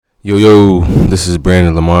Yo, this is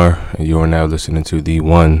Brandon Lamar, and you are now listening to the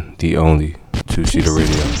one, the only, Two-Seater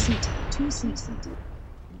Radio.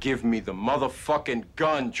 Give me the motherfucking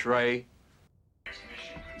gun, Trey.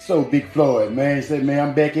 So, Big Floyd, man, he said, man,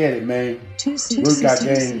 I'm back at it, man. Workout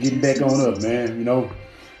game, getting back on up, man, you know.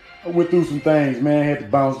 I went through some things, man, had to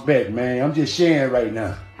bounce back, man. I'm just sharing right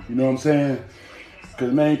now, you know what I'm saying?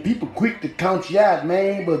 Because, man, people quick to count you out,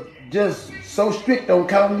 man, but just so strict on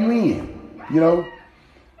counting you in, you know.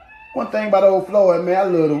 One thing about old Floyd, man, I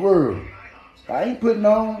love the world. I ain't putting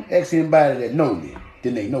on, ask anybody that know me,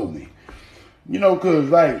 then they know me. You know, because,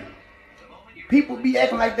 like, people be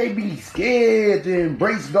acting like they be scared to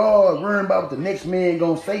embrace God, worrying about what the next man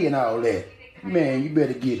gonna say and all that. Man, you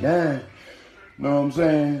better get down. You know what I'm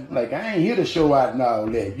saying? Like, I ain't here to show out and all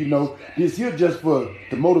that. You know, this here just to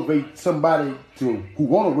motivate somebody who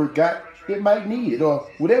want to work out. It might need it or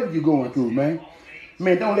whatever you're going through, man.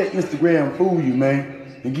 Man, don't let Instagram fool you, man,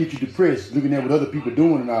 and get you depressed looking at what other people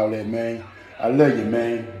doing and all that, man. I love you,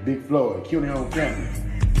 man. Big Floyd, kill your own family.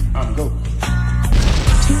 I'm go.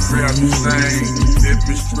 Rap the same, let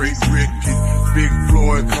me straight wicked. Big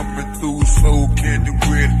Floyd coming through, so candy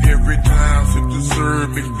with every time. Sip the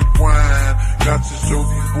syrup, mix the wine. Got to show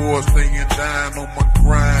these boys staying down on my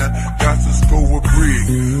grind. Got to score a brick,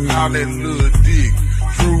 holla at Lil Dick.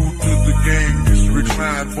 True to the game, this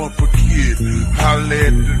recline bumper kid. Holla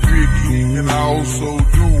at the Ricky, and I also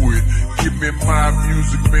do it. Give me my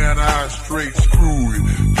music, man, I straight screw it.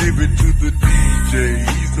 Give it to the DJ,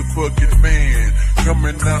 he's the fucking man.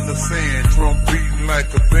 Coming down the sand, drum beating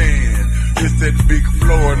like a band. It's that Big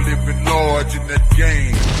Floyd living large in that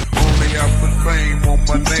game. Only out for fame on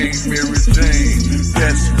my name, Mary Jane.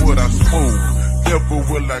 That's what I smoke, never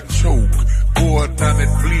will I choke. Boy down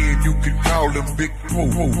that blend, you can call him Big Pro.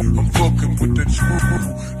 I'm fucking with that screw,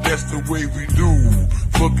 that's the way we do.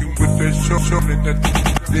 Fucking with that show and that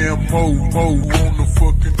damn mo on the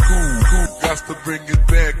fucking cool. Got to bring it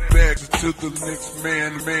back to the next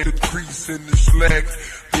man, the crease in the slacks.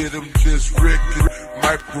 Get him just wrecked it,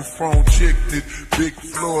 microphone checked it. Big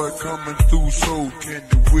Floyd coming through, so can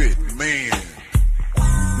do it, man.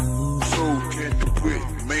 So can do it,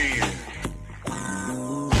 man.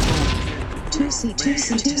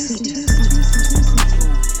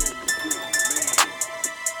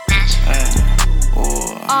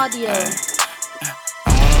 Audio.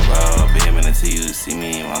 I'm on a road, be a minute till you see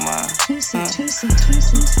me in my mind.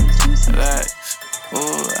 Relax.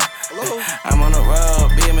 I'm on the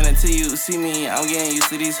road, be a minute till you see me. I'm getting used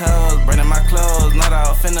to these hoes, burning my clothes. Not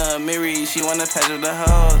all finna Miri, she wanna patch with the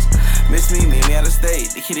hoes. Miss me, meet me out of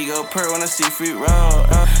state. The kitty go purr when I see free roll.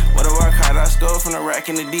 What a work hard, I score from the rack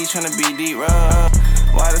in the D, tryna be deep roll.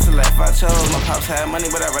 Why this the life I chose? My pops had money,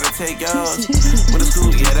 but I'd rather take yours. With a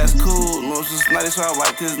school, yeah, that's cool. Moves was snotty, so I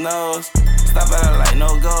wiped his nose. Stop at her like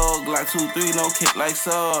no go, Glock 2-3, no kick like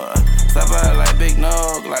so. Stop at her like big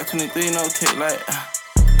no, Glock 23, no kick like.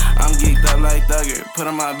 I'm geeked up like Thugger. Put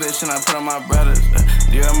on my bitch and I put on my brothers.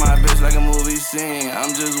 You're my bitch like a movie scene.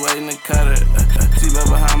 I'm just waiting to cut her. She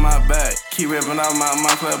love behind my back. Keep ripping off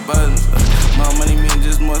my club buttons. More money mean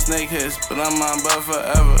just more snake hits. But I'm on bud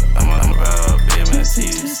forever. I'm on the road, baby. See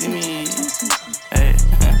you, see me. Hey.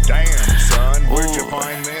 Damn, son. Where'd you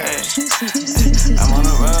find this? Hey. I'm on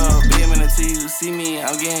the road, be a minute till you see me.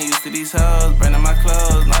 I'm getting used to these hoes. Burning my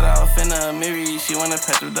clothes. Not all finna Miri. She wanna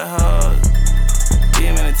patch with the hoes. Be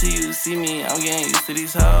a minute till you see me, I'm getting used to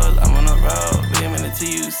these hoes. I'm on the road. Be a minute till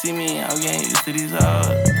you see me, I'm getting used to these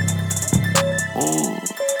hoes. Ooh,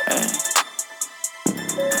 hey.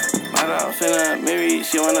 My dog finna Miri,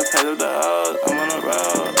 she wanna pay with the hoes. I'm on the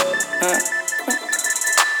road.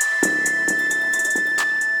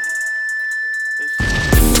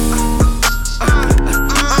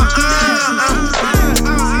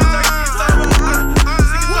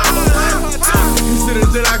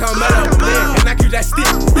 Till I come back up, and I keep that stick.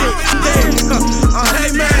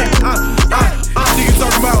 Hey man, niggas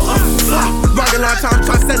talking about rockin' long time,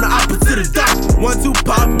 try to send the opposite to the dock. 1-2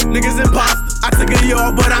 pop, niggas imposter. I took a year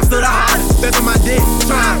off, but I'm still the hottest. That's on my dick,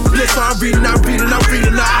 trying to blitz, so I'm reading the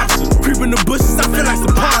options. Creeping the bushes, I feel like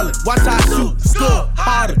some pollen. Watch how I shoot, score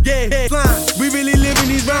harder, yeah, slime. We really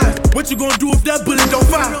living these rhymes. What you gonna do if that bullet don't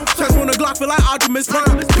fire? Trust on the Glock, feel like Optimus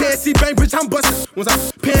Prime. PNC bang, bitch, I'm bustin'.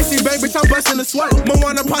 PNC bang, bitch, I'm bustin' the swipe.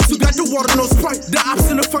 Moana pot, you got the water, no Sprite. The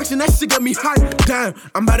option of function, that shit got me hype. Damn,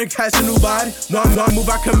 I'm about to catch a new body. One move,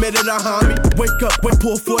 I committed a homie. Wake up,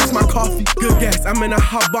 pull force my coffee. Good gas, I'm in a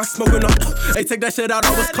hot box smoking up. Hey, take that shit out,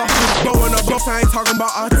 I was coughing. Blowing up, I ain't talking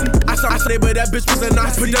about RT. I shot but that bitch was a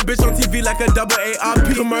Nazi. Put that bitch on TV like a double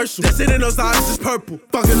ARP commercial. That shit in those eyes is purple.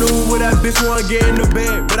 Fucking knew where that bitch wanna get in the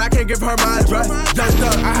bed, but I can't can't give her my address. Just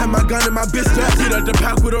up, I had my gun in my bitch dress. Get up the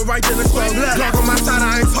pack with a right, then a strong left. Glock on my side,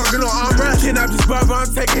 I ain't talking no armrest. Kidnap this brother,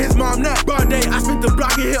 I'm taking his mom neck. Broad day, I spent the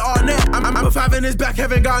block and hit all net. I'm a 5 in his back,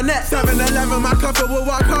 haven't got net. 7-11, my comfort will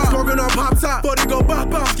walk hard. Smoking on pop top, 40 go bop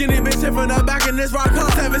bop. Skinny bitch hit from the back in this rock car.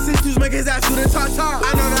 7-6-2s make his ass to the top top.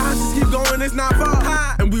 I know the houses keep going, it's not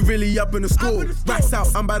far. And we really up in the school. Racks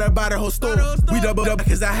out, I'm about to buy the whole store. We double up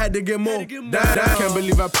cause I had to get more. Can't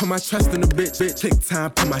believe I put my trust in the bitch. Take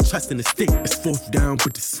time, put my trust in the stick. It's 4th down,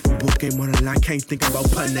 put the football game on the line. Can't think about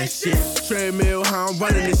putting that shit. Treadmill, how I'm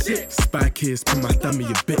running this shit. Spy kids, put my thumb in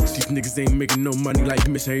your bitch. These niggas ain't making no money like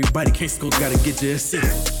you. Everybody can't score, gotta get your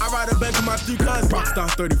assist. I ride a bench with my 3 cousins. Rockstar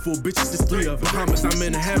 34 bitches, it's 3 of them. Bahamas, I'm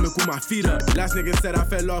in a hammock with my feet up. Last nigga said I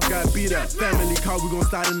fell off, got beat up. Family car, we gon'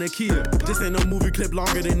 start in the Kia. This ain't no movie clip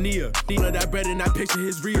longer than Nia. All of that bread and I picture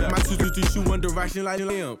his real. My 223 shoe one direction like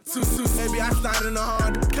Liam. Maybe I started in the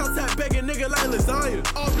hard. Count that begging nigga like lasagna.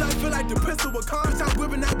 All black feel like the pistol with cars. I'm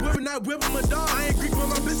whipping that my dog. I ain't Greek, but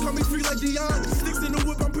my bitch call me free like Dion. Sticks in the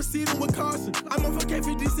whip, I'm proceeding with caution. I'm on for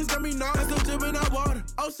K56, got me nauseous. Still dripping out water.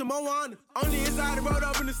 Ocean Moana. Only inside the road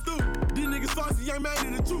up in the stoop. These niggas saucy, ain't mad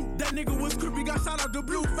at the truth. That nigga was creepy, got shot out the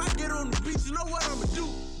blue. If I get on the beach, you know what I'ma do.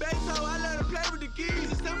 Beto, I let her play with the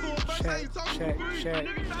keys. It's simple, first time you talking to me.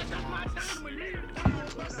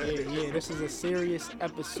 Yeah, this is a serious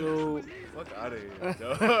episode. Fuck out of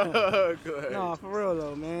here, Go ahead. No, for real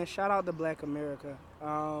though, man. Shout out to Black America.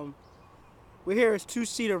 We're here as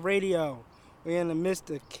 2-Seater Radio. We're in the midst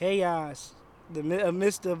of chaos, the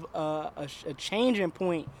midst of a changing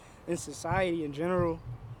point in society in general.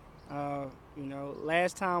 You know,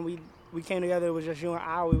 last time we came together, it was just you and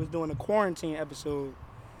I. We was doing a quarantine episode.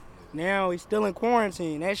 Now we still in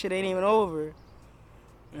quarantine. That shit ain't even over.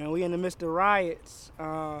 And we in the midst of riots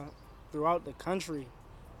throughout the country.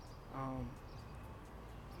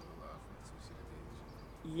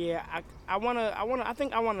 Yeah, I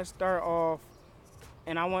think I wanna start off,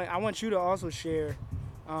 and I want you to also share.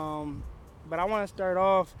 But I want to start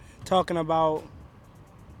off talking about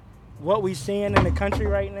what we seeing in the country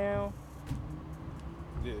right now.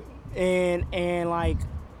 Yeah. And like,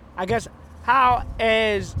 I guess how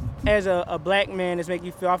as a black man this make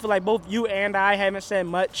you feel. I feel like both you and I haven't said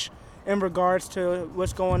much in regards to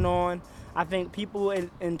what's going on. I think people in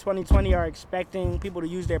 2020 are expecting people to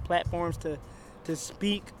use their platforms to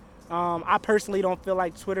speak. I personally don't feel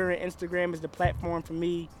like Twitter and Instagram is the platform for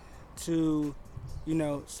me to, you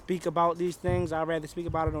know, speak about these things. I'd rather speak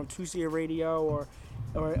about it on 2-Seater Radio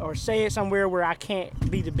or say it somewhere where I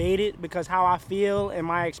can't be debated, because how I feel and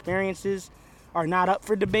my experiences are not up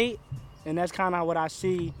for debate. And that's kind of what I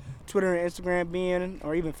see Twitter and Instagram being,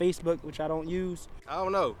 or even Facebook, which I don't use. I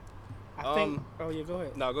don't know. I think, oh yeah, go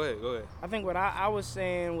ahead. No, go ahead. I think what I was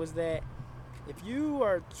saying was that if you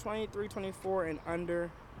are 23, 24 and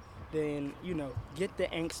under, then, you know, get the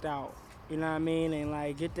angst out. You know what I mean? And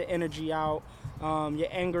like, get the energy out. Your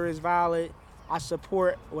anger is valid. I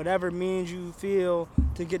support whatever means you feel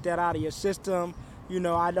to get that out of your system. You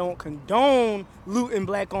know, I don't condone looting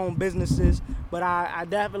black-owned businesses, but I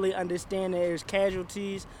definitely understand that there's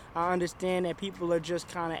casualties. I understand that people are just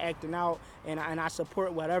kind of acting out, and I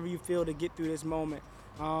support whatever you feel to get through this moment.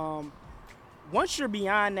 Once you're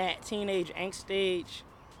beyond that teenage angst stage,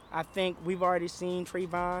 I think we've already seen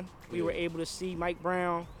Trayvon. We were able to see Mike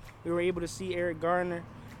Brown. We were able to see Eric Garner.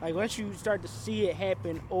 Like, once you start to see it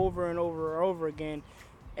happen over and over and over again,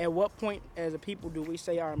 at what point as a people do we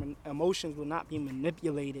say our emotions will not be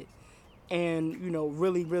manipulated and, you know,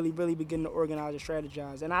 really, really, really begin to organize and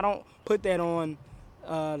strategize? And I don't put that on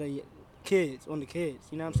the kids, You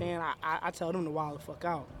know what I'm saying? I tell them to wild the fuck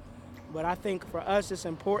out. But I think for us it's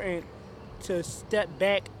important to step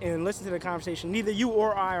back and listen to the conversation. Neither you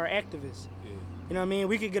or I are activists. You know what I mean?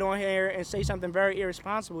 We could get on here and say something very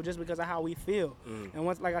irresponsible just because of how we feel. And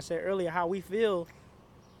once, like I said earlier, how we feel,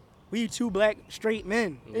 we 2 black straight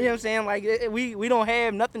men. You know what I'm saying? Like, we don't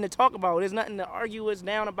have nothing to talk about. There's nothing to argue us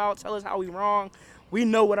down about, tell us how we wrong. We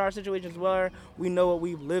know what our situations were. We know what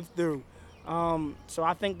we've lived through. So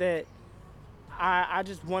I think that I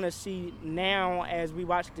just want to see now, as we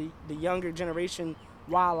watch the younger generation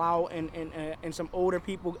wild out and some older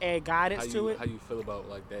people add guidance to it. How you feel about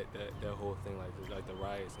like that whole thing, like the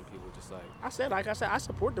riots and people just like I said, I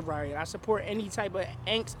support the riot. I support any type of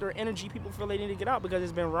angst or energy people feel they need to get out, because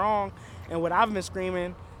it's been wrong. And what I've been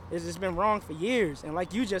screaming is it's been wrong for years. And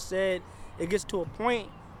like you just said, it gets to a point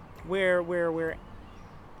where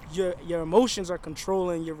your emotions are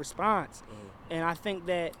controlling your response. And I think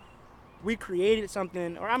that we created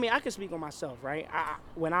something, or I mean, I can speak on myself, right?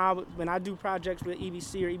 When I do projects with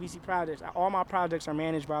EBC or EBC projects, all my projects are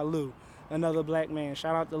managed by Lou, another black man.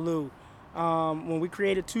 Shout out to Lou. When we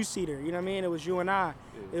created Two-Seater, you know what I mean? It was you and I.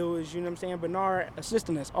 It was, you know what I'm saying, Bernard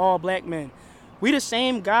assisting us, all black men. We the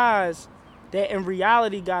same guys that in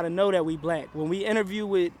reality got to know that we black. When we interview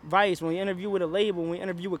with Vice, when we interview with a label, when we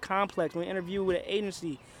interview with Complex, when we interview with an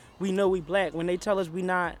agency, we know we black. When they tell us we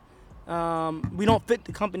don't fit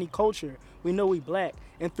the company culture, we know we black.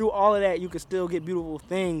 And through all of that, you can still get beautiful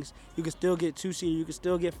things. You can still get Two-Seater. You can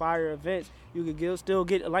still get fire events. You can still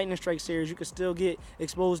get a Lightning Strike series. You can still get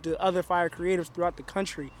exposed to other fire creatives throughout the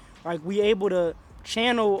country. Like, we able to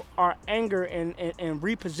channel our anger and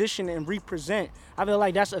reposition and represent. I feel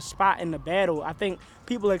like that's a spot in the battle. I think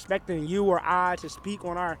people expecting you or I to speak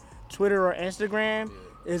on our Twitter or Instagram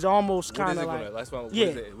is almost kind of like... What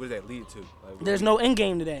does that lead to? Like, there's no end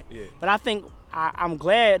game to that. Yeah. But I think, I'm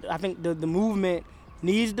glad, I think the movement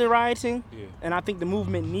needs the rioting, and I think the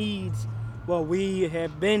movement needs what we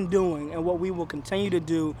have been doing, and what we will continue to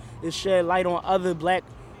do is shed light on other black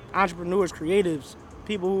entrepreneurs, creatives,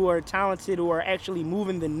 people who are talented, who are actually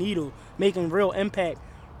moving the needle, making real impact.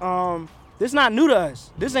 This is not new to us.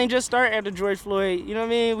 This ain't just start after George Floyd. You know what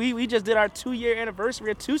I mean? We just did our 2-year anniversary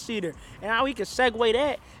of Two-Seater, and how we can segue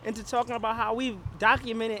that into talking about how we've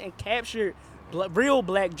documented and captured real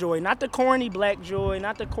black joy, not the corny black joy,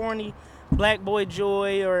 not the corny black boy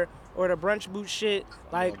joy or the brunch boot shit,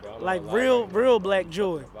 like real black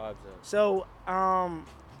joy. So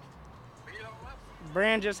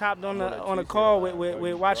Brand just hopped on a call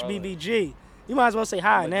with Watch BBG. You might as well say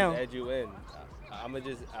hi now. Add you in. I'ma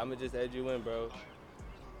just add you in, bro.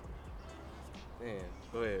 Man,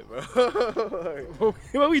 go ahead, bro.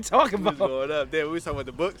 What we talking about? What's going up? Damn, we was talking about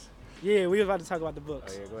the books? Yeah, we was about to talk about the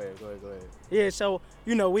books. Oh yeah, go ahead. Yeah, so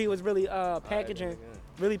we was really packaging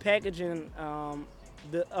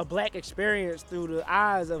a black experience through the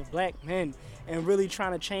eyes of black men, and really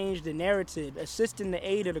trying to change the narrative, assisting the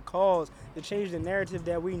aid of the cause to change the narrative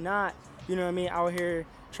that we not, you know what I mean, out here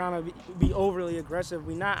trying to be overly aggressive.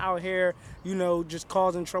 We not out here, just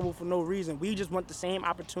causing trouble for no reason. We just want the same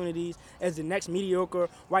opportunities as the next mediocre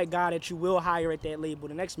white guy that you will hire at that label,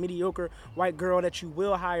 the next mediocre white girl that you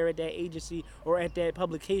will hire at that agency or at that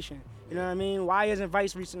publication. You know what I mean? Why isn't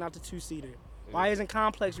Vice reaching out to Two-Seater? Why isn't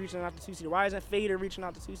Complex reaching out to Two-Seater? Why isn't Fader reaching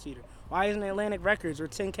out to Two-Seater? Why isn't Atlantic Records or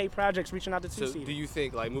 10K Projects reaching out to Two-Seater? So do you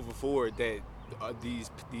think, like, moving forward, that these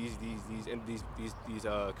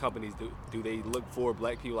companies do they look for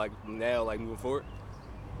black people like now, like moving forward?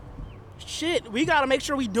 Shit, we gotta make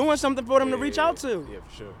sure we doing something for them to reach out to. Yeah,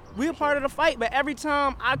 for sure. We're part of the fight, but every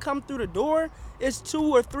time I come through the door, it's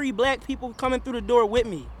 2 or 3 black people coming through the door with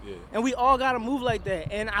me. Yeah. And we all gotta move like that.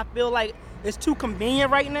 And I feel like it's too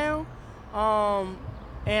convenient right now.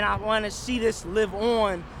 And I want to see this live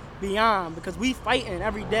on beyond, because we fighting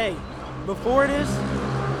every day before this,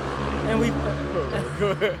 and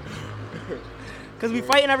because we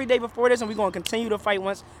fighting every day before this, and we're going to continue to fight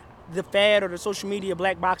once the fad or the social media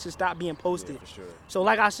black boxes stop being posted. Yeah, for sure. So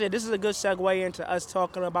like I said, this is a good segue into us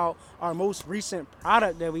talking about our most recent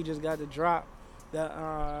product that we just got to drop,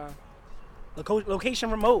 the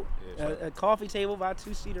Location Remote, a coffee table by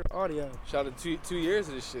Two-Seater Audio. Shout out to 2 years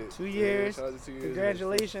of this shit. 2 years. Shout out to 2 years.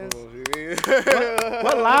 Congratulations.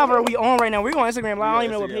 What live are we on right now? We're on Instagram Live. I don't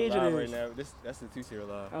even know what page it is. Right now. That's the Two-Seater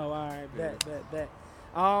Live. Oh, all right. Bet.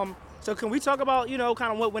 So can we talk about,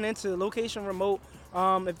 kind of what went into Location Remote?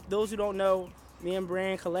 If those who don't know, me and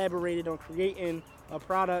Brand collaborated on creating a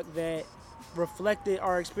product that reflected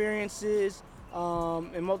our experiences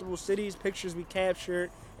in multiple cities, pictures we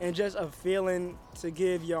captured, and just a feeling to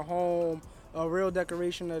give your home a real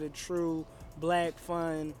decoration of the true black,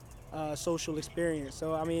 fun, social experience.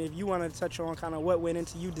 So, I mean, if you want to touch on kind of what went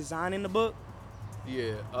into you designing the book.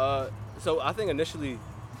 Yeah. So I think initially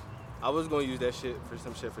I was going to use that shit for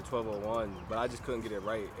some shit for 1201, but I just couldn't get it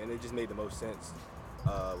right, and it just made the most sense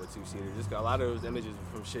with Two-Seater. Just got a lot of those images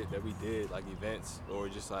from shit that we did, like events or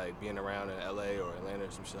just like being around in LA or Atlanta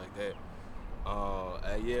or some shit like that.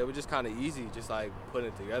 Yeah, it was just kind of easy, just like putting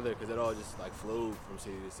it together, because it all just like flowed from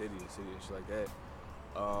city to city and shit like that.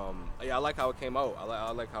 Yeah, I like how it came out.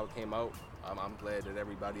 I like how it came out. I'm glad that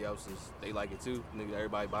everybody else they like it too. Nigga,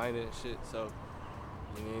 everybody buying it and shit. So,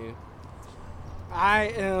 you know. I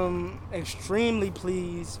am extremely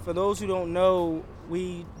pleased. For those who don't know,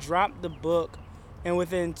 we dropped the book, and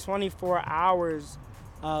within 24 hours,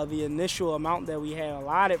 the initial amount that we had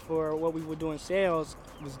allotted for what we were doing sales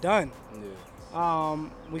was done. Yeah.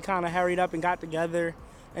 We kind of hurried up and got together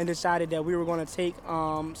and decided that we were going to take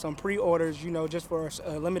some pre-orders, just for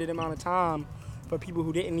a limited amount of time for people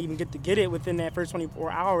who didn't even get to get it within that first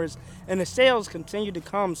 24 hours. And the sales continued to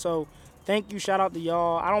come. So thank you. Shout out to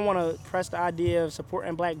y'all. I don't want to press the idea of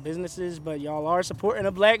supporting black businesses, but y'all are supporting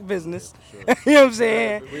a black business. Yeah, you know what I'm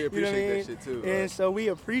saying? We appreciate that shit too. And so we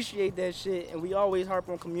appreciate that shit, and we always harp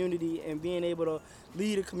on community and being able to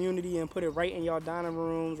lead a community and put it right in y'all dining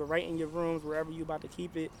rooms or right in your rooms, wherever you about to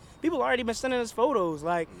keep it. People already been sending us photos,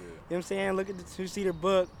 like, you know what I'm saying? Look at the two-seater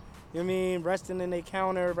book, you know what I mean? Resting in their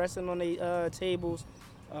counter, resting on their tables.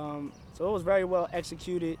 So it was very well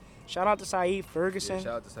executed. Shout out to Saeed Ferguson. Yeah,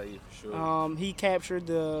 shout out to Saeed for sure. He captured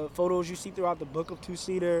the photos you see throughout the book of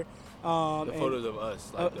two-seater. The photos of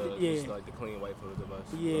us, like just like the clean white photos of us.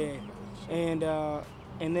 Yeah,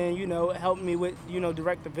 and then helped me with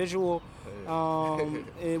direct the visual,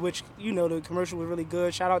 which the commercial was really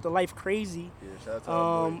good. Shout out to Life Crazy. Yeah, shout out to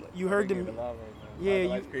our boy. You heard the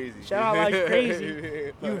Life Crazy. Shout out Life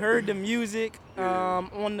Crazy. You heard the music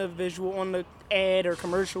on the visual, on the ad or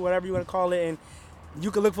commercial, whatever you want to call it, and you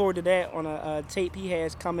can look forward to that on a tape he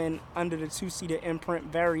has coming under the two-seater imprint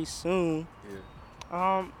very soon.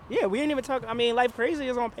 Yeah. We ain't even talk. I mean, Life Crazy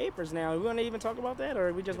is on papers now. We want to even talk about that,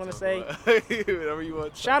 or we just want to say whatever you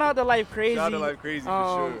want. Shout out to Life Crazy. Shout out to Life Crazy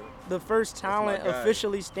for sure. The first talent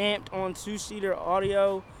officially stamped on two-seater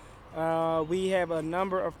audio. We have a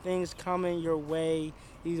number of things coming your way.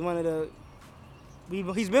 He's one of the.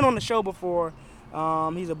 He's been on the show before.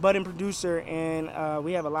 He's a budding producer, and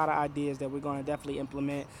we have a lot of ideas that we're going to definitely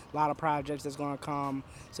implement, a lot of projects that's going to come.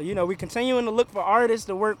 So, we're continuing to look for artists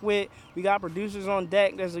to work with. We got producers on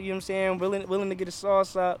deck that's, willing to get the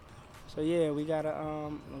sauce up. So, yeah, we got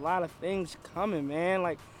a lot of things coming, man.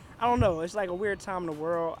 Like, I don't know. It's like a weird time in the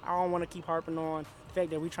world. I don't want to keep harping on the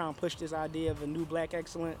fact that we trying to push this idea of a new black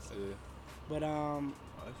excellence. Yeah. But,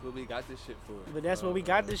 that's what we got this shit for. But that's what we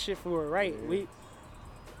got this shit for, right? Yeah.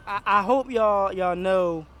 I hope y'all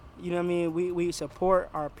know, we support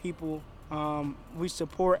our people. We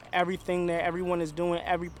support everything that everyone is doing,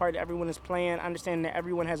 every part that everyone is playing. Understanding that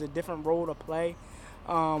everyone has a different role to play.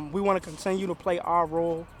 We want to continue to play our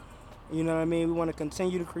role. You know what I mean? We want to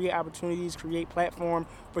continue to create opportunities, create platform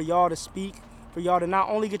for y'all to speak, for y'all to not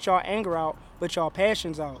only get y'all anger out, but y'all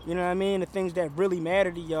passions out. You know what I mean? The things that really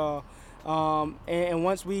matter to y'all. And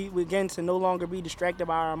once we begin to no longer be distracted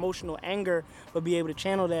by our emotional anger, but be able to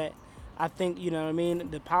channel that, I think,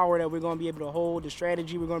 the power that we're going to be able to hold, the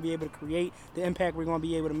strategy we're going to be able to create, the impact we're going to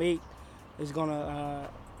be able to make is going to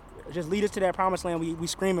just lead us to that promised land we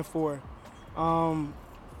screaming for. So,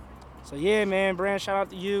 yeah, man, Brand, shout out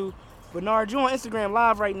to you. Bernard, you on Instagram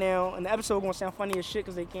Live right now, and the episode going to sound funny as shit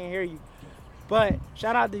because they can't hear you. But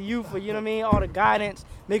shout out to you for, all the guidance,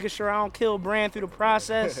 making sure I don't kill Brand through the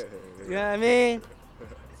process. You know what I mean?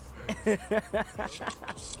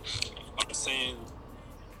 I'm saying,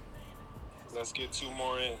 let's get 2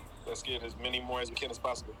 more in. Let's get as many more as we can as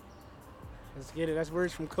possible. Let's get it. That's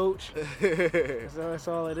words from Coach. That's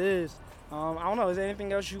all it is. I don't know. Is there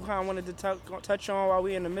anything else you kind of wanted to touch on while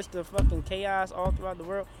we're in the midst of fucking chaos all throughout the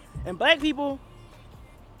world? And black people,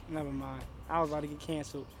 never mind. I was about to get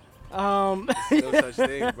canceled. No such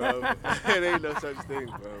thing, bro. There ain't no such thing,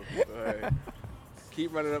 bro. All right.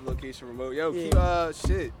 Keep running up location remote. Yo, keep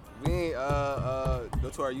shit. We ain't go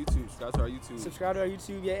to our YouTube. Subscribe to our YouTube. Subscribe to our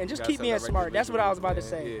YouTube, yeah, and just keep being smart. That's what I was about to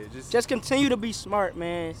say. Yeah, just continue to be smart,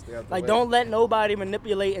 man. Like, don't let nobody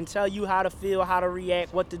manipulate and tell you how to feel, how to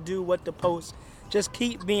react, what to do, what to post. Just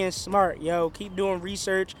keep being smart, yo. Keep doing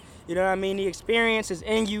research. You know what I mean? The experience is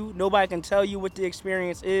in you. Nobody can tell you what the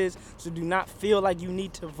experience is, so do not feel like you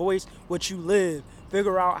need to voice what you live.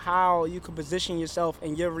 Figure out how you can position yourself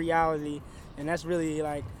in your reality, and that's really,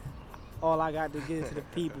 like, all I got to give to the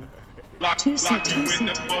people. Lock you in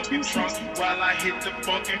the fucking trunk while I hit the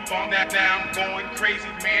fucking phone. Now I'm going crazy,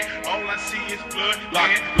 man. All I see is blood.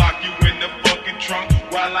 Lock you in the fucking trunk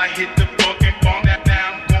while I hit the fucking phone.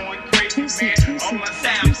 Now I'm going crazy, man. All I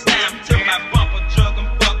see is blood. To my bumper, drug 'em,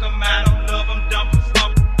 fuck 'em, I don't love 'em, dump 'em,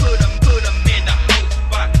 stop 'em, put 'em in the whole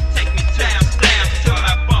spot. Take me down. To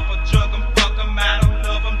my bumper, drug 'em, fuck 'em, I don't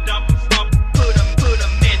love 'em, dump 'em, stop 'em, put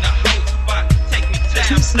 'em in the whole spot. Take me down.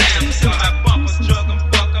 To my bumper, drug 'em,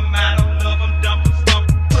 fuck 'em, I don't love 'em, dump 'em, stop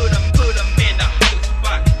 'em, put 'em in the whole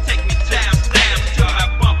spot. Take me down. To my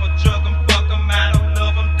bumper, drug 'em, fuck 'em, I don't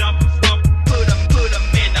love 'em, dump 'em, stop 'em, put 'em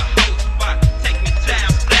in the whole spot. Take me down.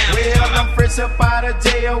 Well, I'm fresh up out of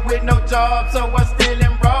jail with no job, so I'm still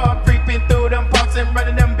in raw, creeping through them parks and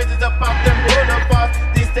running them bitches up off them boulevards.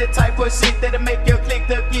 This the type of shit that'll make you click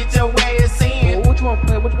to get your ass in. Which one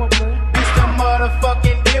play? It's the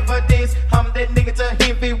motherfucking dividends. I'm that nigga to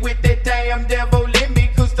envy with that damn devil in me.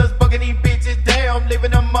 Coosters bugging these bitches down,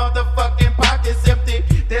 leaving them motherfucking pockets empty.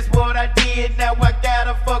 That's what I did, now I got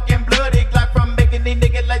a fucking bloody Glock from making these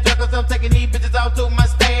niggas like druggers. I'm taking these bitches out to my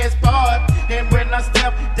stash part. And when I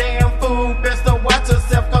step, damn fool,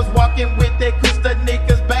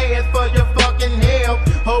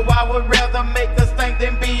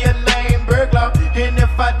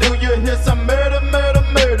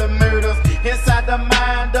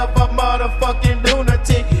 of a motherfucking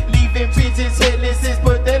lunatic. Leaving bitches headless is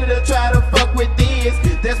pathetic to try to fuck with this.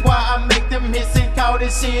 That's why I make them hits and call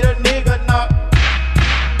this shit a nigga knock.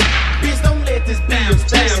 Bitch, don't let this be a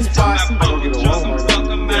stand spot. I don't get along right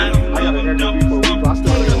now. I got an extra people, so I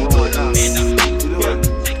still get along right now.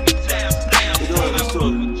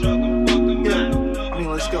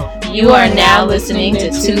 You are now listening to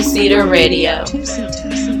Two Seater Radio.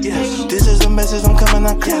 This is a message, I'm coming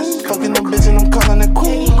out class. Fucking the bitch and I'm calling it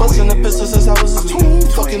queen. Busting the pistol since I was a tween.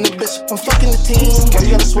 Fucking the bitch, I'm fucking the team. Why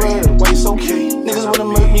you gotta swear? Why you so okay? Niggas wanna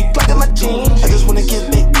murder me, blocking my jeans. I just wanna get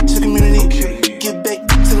back to the community. Get back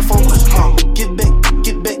to the focus, Get back,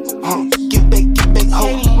 get back, Get back,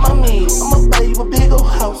 ho. Mommy, I'ma buy you a big old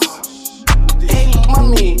house. Hey,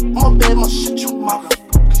 mommy, I'ma bet my shit you mouth.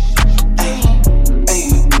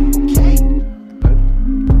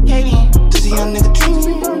 Does a young nigga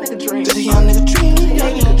dream? Does a young nigga dream?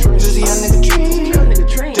 Does a young nigga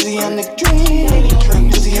dream? Does a young nigga dream?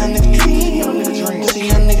 Does a young nigga dream? Does a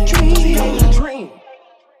young nigga dream?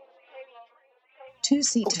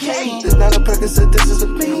 Two-seater. It's not a Percocet, this is a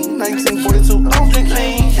bean. 1942, I don't drink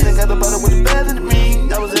lean. And I got a bottle with a bad in the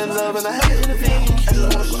ring. I was in love and I had it in the vein. I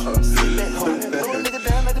just wanna sit back home. Roll a nigga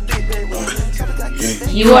down like a big bag.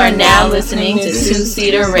 You are now listening to Two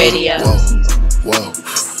Seater Radio. Whoa.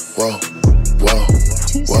 Whoa, whoa,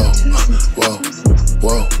 whoa, whoa, whoa,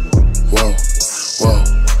 whoa, whoa,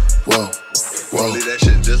 whoa, whoa. Leave that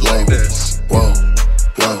shit just like this. Whoa,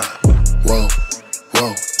 whoa, whoa,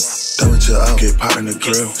 whoa. Done with your out, get pot in the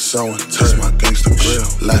grill. Someone touch my gangster grill.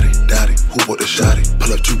 Lottie, daddy, who bought the shotty?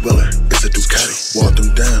 Pull up 2 wheeler, it's a Ducati. Walk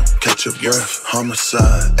them down, catch your breath.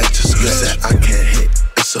 Homicide, at your sketch. I can't hit.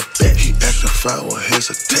 It's a bet, he acting foul, well, here's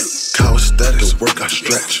a tip. Cow status, the work I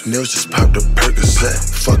stretch. Nails just popped a Percocet.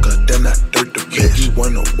 Fuck her, then I dirt the bitch. You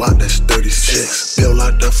wanna walk, that's 36. Bill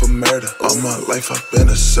locked up for murder. All my life I've been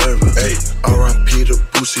a server. Hey, R.I.P. to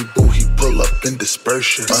Boosie Boo, he pull up in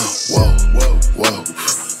dispersion. Whoa, whoa, whoa,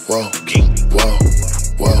 whoa, whoa, whoa,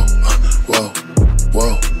 whoa, whoa, whoa,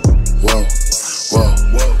 whoa, whoa,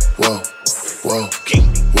 whoa, whoa,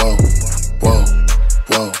 whoa,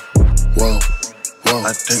 whoa, whoa.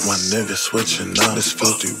 I think my niggas switching up. This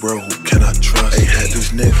filthy world, who can I trust? Ain't had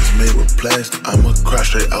these niggas made with plastic. I'ma cry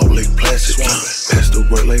straight out like plastic. Pass the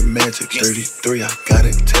work like magic. 33, I got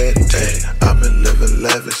it tatted. I've been living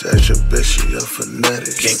lavish as your bitch, she a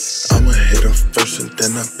fanatic. I'ma hit her first and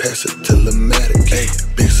then I pass it to Lamatic.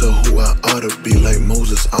 Big so who I ought to be like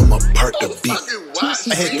Moses, I'ma part the beat.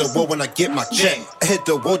 I hit the wall when I get my check. I hit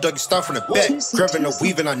the wall, doggy, start from the back. Grabbing the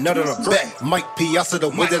weave and I nut on the back. Mike Piazza, the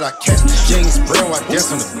way that I catch. James Brown, I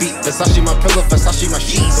dance on the beat. Versace my pillow, Versace my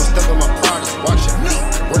sheets. Don't step on my pride, just watch it leak.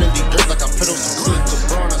 Running these dirt like I put on some clean.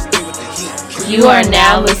 LeBron, I stay with the heat. You are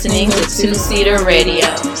now listening to Two Seater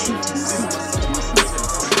Radio.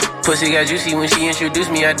 Pussy got juicy when she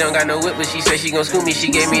introduced me. I don't got no whip, but she said she gon' scoop me.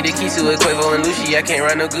 She gave me the keys to a Quavo and Lucci. I can't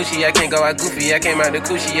ride no Gucci, I can't go out goofy. I came out the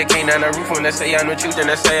coochie, I came down the roof. When I say I know truth,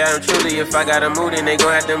 and I say I am truly. If I got a mood, then they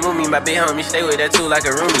gon' have to move me. My big homie stay with that too like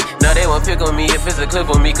a roomie. No, they won't pick on me if it's a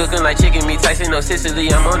clip on me. Cooking like chicken meat, Tyson, no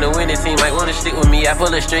Sicily. I'm on the winning team, might wanna stick with me. I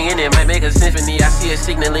pull a string and it might make a symphony. I see her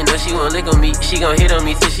signaling, no, she won't lick on me. She gon' hit on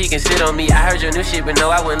me till she can sit on me. I heard your new shit, but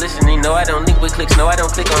no, I wasn't listening. No, I don't link with clicks, no, I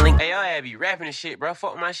don't click on link. Hey, y'all had be rapping and shit, bro.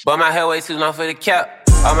 Fuck my shit. But my hair way too long for the cap.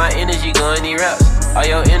 All my energy going these raps. All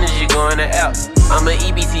your energy going to out. I'm a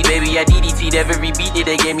EBT, baby, I DDT'd every beat that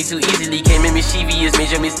they gave me too easily. Came in mischievous,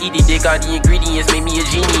 made your Miss Edie dick. All the ingredients made me a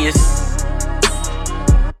genius.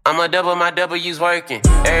 I'ma double my W's working.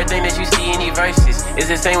 Everything that you see in these verses is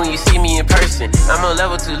the same when you see me in person. I'm on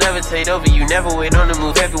level 2, levitate over you. Never wait on the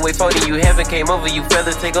move, heavyweight folding you. Heaven came over you,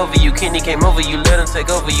 feathers take over you. Kidney came over you, let them take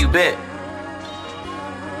over you, bet.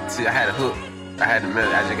 See, I had a hook. I had the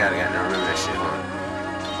melody, I just gotta remember that shit,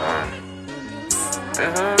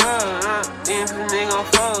 if a nigga gon'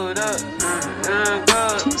 fold up,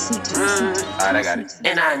 alright, I got it.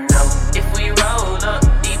 And I know if we roll up,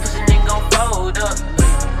 these pussy niggas gon' fold up. Wait,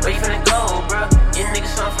 where you finna go, bruh? Your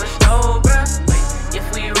niggas on first roll, bruh. Wait, if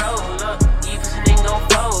we roll up, these pussy niggas gon'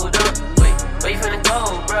 fold up. Wait, where you finna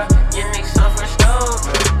go, bruh? Your niggas on first roll,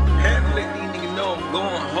 bruh. Had to let these niggas know I'm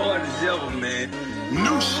going hard as ever, man.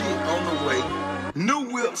 New shit on the way.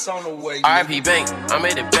 New whips on the way. RP Bank, I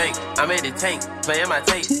made it bank, I made it tank, playing my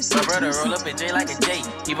tape. My brother roll up a J like a J.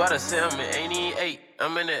 He bought a 7, ain't even 8.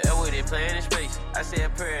 I'm in the air with it, playing in space. I say a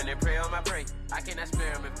prayer and then pray on my pray. I cannot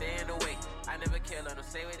spare him if they in the way. I never care, let them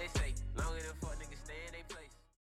say what they say. Long as